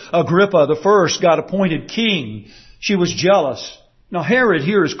brother Agrippa the first got appointed king, she was jealous. Now Herod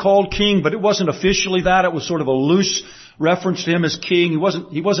here is called king, but it wasn't officially that. It was sort of a loose reference to him as king.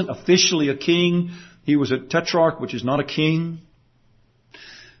 He wasn't officially a king. He was a tetrarch, which is not a king.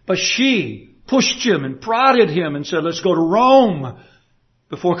 But she pushed him and prodded him and said, let's go to Rome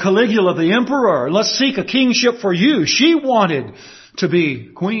before Caligula the emperor, and let's seek a kingship for you. She wanted to be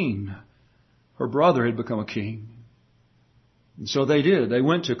queen. Her brother had become a king. And so they did. They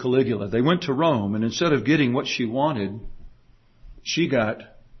went to Caligula. They went to Rome. And instead of getting what she wanted, she got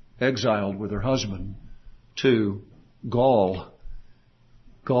exiled with her husband to Gaul.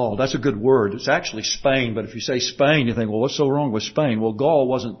 Gaul, that's a good word. It's actually Spain. But if you say Spain, you think, well, what's so wrong with Spain? Well, Gaul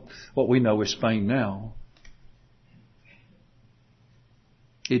wasn't what we know as Spain now.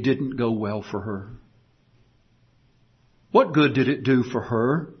 It didn't go well for her. What good did it do for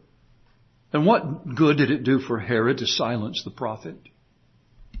her? And what good did it do for Herod to silence the prophet?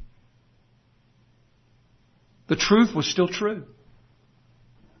 The truth was still true.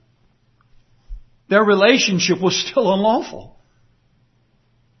 Their relationship was still unlawful.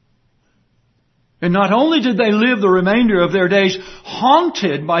 And not only did they live the remainder of their days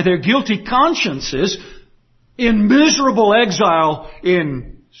haunted by their guilty consciences in miserable exile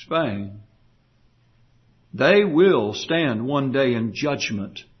in Spain, they will stand one day in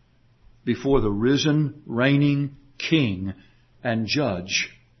judgment before the risen, reigning King and Judge,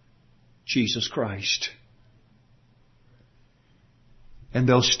 Jesus Christ. And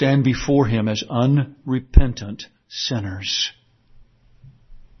they'll stand before Him as unrepentant sinners.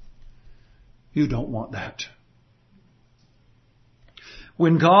 You don't want that.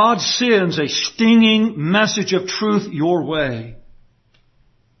 when God sends a stinging message of truth your way,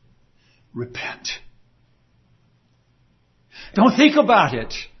 repent. Don't think about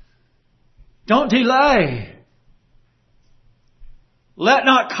it. Don't delay. Let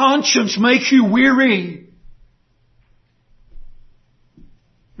not conscience make you weary.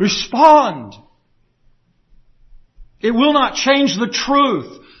 Respond. It will not change the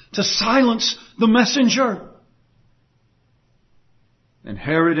truth to silence the messenger. And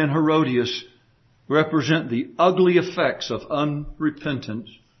Herod and Herodias represent the ugly effects of unrepentant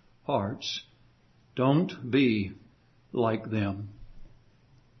hearts. Don't be like them.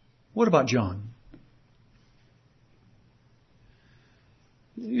 What about John?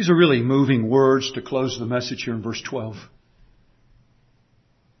 These are really moving words to close the message here in verse 12.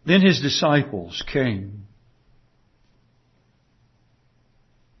 Then his disciples came.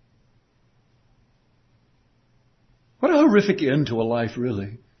 What a horrific end to a life,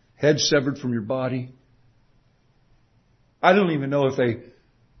 really. Head severed from your body. I don't even know if they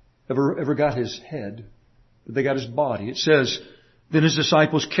ever got his head, but they got his body. It says, then his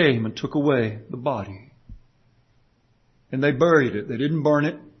disciples came and took away the body. And they buried it. They didn't burn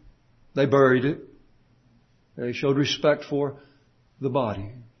it. They buried it. They showed respect for the body,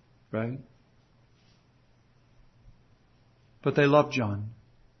 right? But they loved John.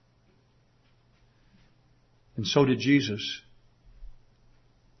 And so did Jesus.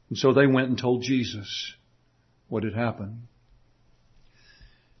 And so they went and told Jesus what had happened.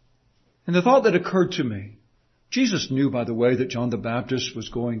 And the thought that occurred to me, Jesus knew, by the way, that John the Baptist was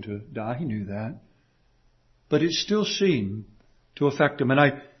going to die. He knew that. But it still seemed to affect him. And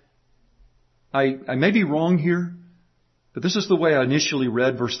I may be wrong here, but this is the way I initially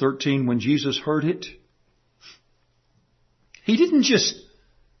read verse 13 when Jesus heard it. He didn't just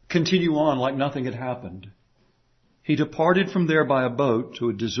continue on like nothing had happened. He departed from there by a boat to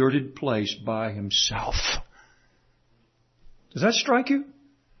a deserted place by himself. Does that strike you?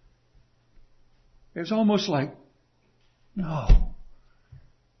 It's almost like, no.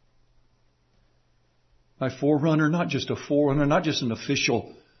 My forerunner, not just a forerunner, not just an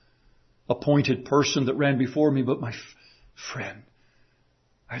official appointed person that ran before me, but my friend.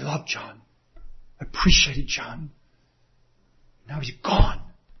 I loved John. I appreciated John. Now he's gone.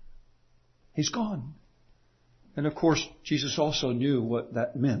 He's gone. And of course, Jesus also knew what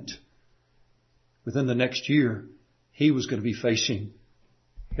that meant. Within the next year, he was going to be facing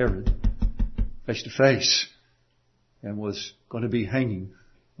Herod face to face and was going to be hanging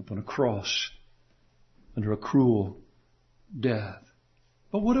upon a cross under a cruel death.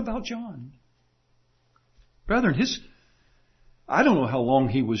 But what about John? Brethren, I don't know how long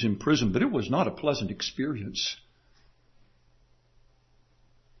he was in prison, but it was not a pleasant experience.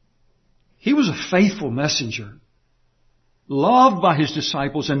 He was a faithful messenger, loved by his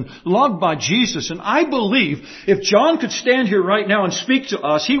disciples and loved by Jesus. And I believe if John could stand here right now and speak to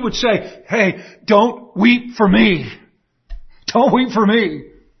us, he would say, hey, don't weep for me. Don't weep for me.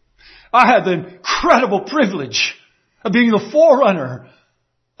 I had the incredible privilege of being the forerunner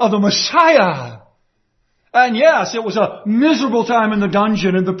of the Messiah. And yes, it was a miserable time in the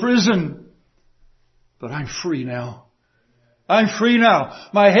dungeon, in the prison. But I'm free now. I'm free now.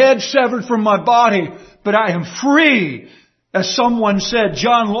 My head severed from my body, but I am free. As someone said,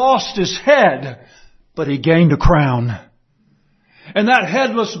 John lost his head, but he gained a crown. And that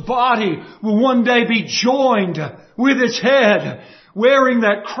headless body will one day be joined with its head, wearing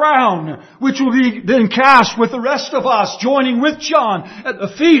that crown, which will be then cast with the rest of us, joining with John at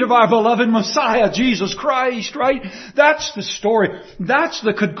the feet of our beloved Messiah, Jesus Christ, right? That's the story. That's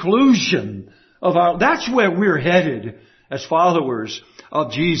the conclusion of that's where we're headed as followers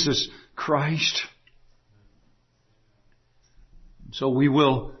of Jesus Christ. So we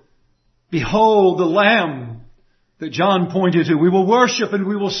will behold the Lamb that John pointed to. We will worship and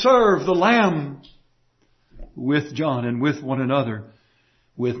we will serve the Lamb with John and with one another,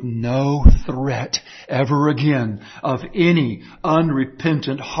 with no threat ever again of any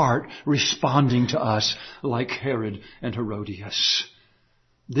unrepentant heart responding to us like Herod and Herodias.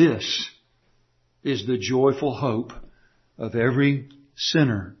 This is the joyful hope of every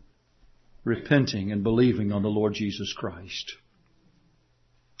sinner repenting and believing on the Lord Jesus Christ.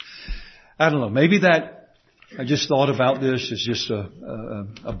 I don't know, maybe I just thought about this as just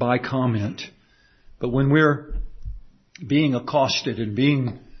a by comment. But when we're being accosted and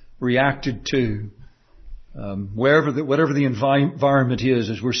being reacted to, whatever the environment is,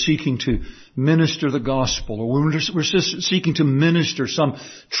 as we're seeking to minister the gospel, or when we're just seeking to minister some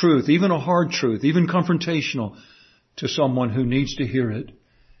truth, even a hard truth, even confrontational, to someone who needs to hear it.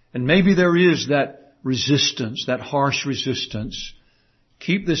 And maybe there is that resistance, that harsh resistance.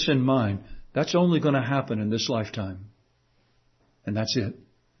 Keep this in mind. That's only going to happen in this lifetime. And that's it.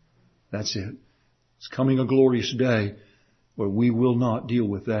 That's it. It's coming a glorious day where we will not deal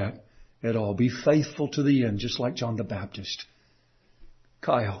with that at all. Be faithful to the end, just like John the Baptist.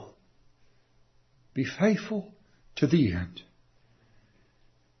 Kyle, be faithful to the end.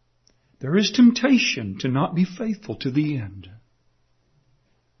 There is temptation to not be faithful to the end.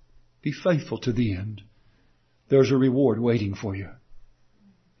 Be faithful to the end. There's a reward waiting for you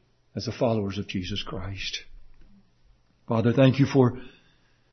as the followers of Jesus Christ. Father, thank you for